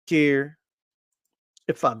here,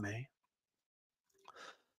 if I may.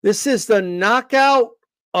 This is the knockout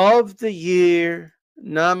of the year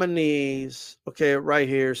nominees. Okay, right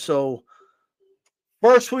here. So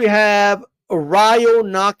first we have Arroyo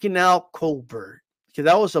knocking out Colbert. Okay,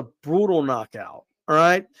 that was a brutal knockout. All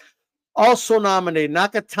right. Also nominated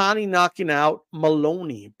Nakatani knocking out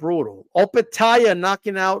Maloney. Brutal. Opetaya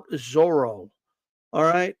knocking out Zorro. All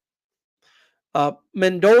right.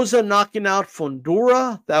 Mendoza knocking out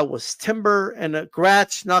Fundura. That was Timber. And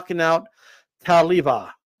Gratz knocking out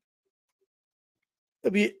Taliva.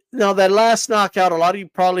 Now, that last knockout, a lot of you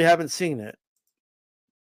probably haven't seen it.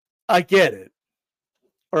 I get it.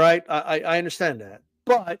 All right. I understand that.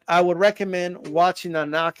 But I would recommend watching that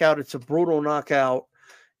knockout. It's a brutal knockout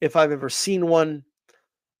if I've ever seen one.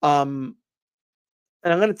 And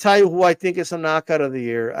I'm going to tell you who I think is a knockout of the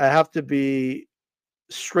year. I have to be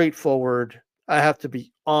straightforward. I have to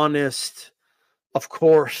be honest, of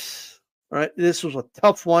course. All right. This was a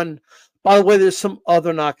tough one. By the way, there's some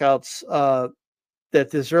other knockouts that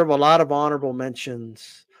deserve a lot of honorable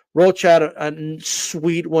mentions. Roach had a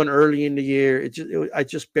sweet one early in the year. I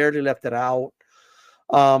just barely left it out.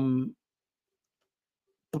 But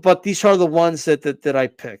these are the ones that I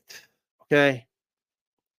picked. Okay.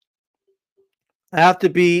 I have to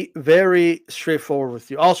be very straightforward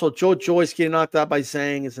with you. Also, Joe Joyce getting knocked out by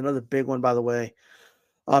Zhang is another big one, by the way.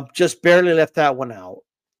 Just barely left that one out.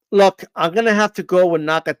 Look, I'm going to have to go with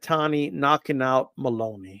Nakatani knocking out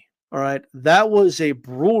Maloney. All right. That was a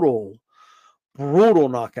brutal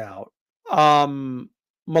knockout.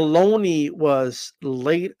 Maloney was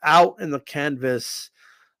laid out in the canvas,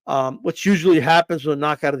 which usually happens with a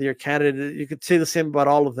knockout of the year candidate. You could say the same about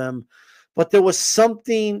all of them. But there was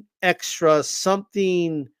something extra,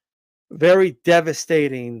 something very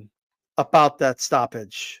devastating about that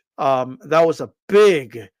stoppage. That was a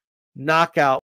big knockout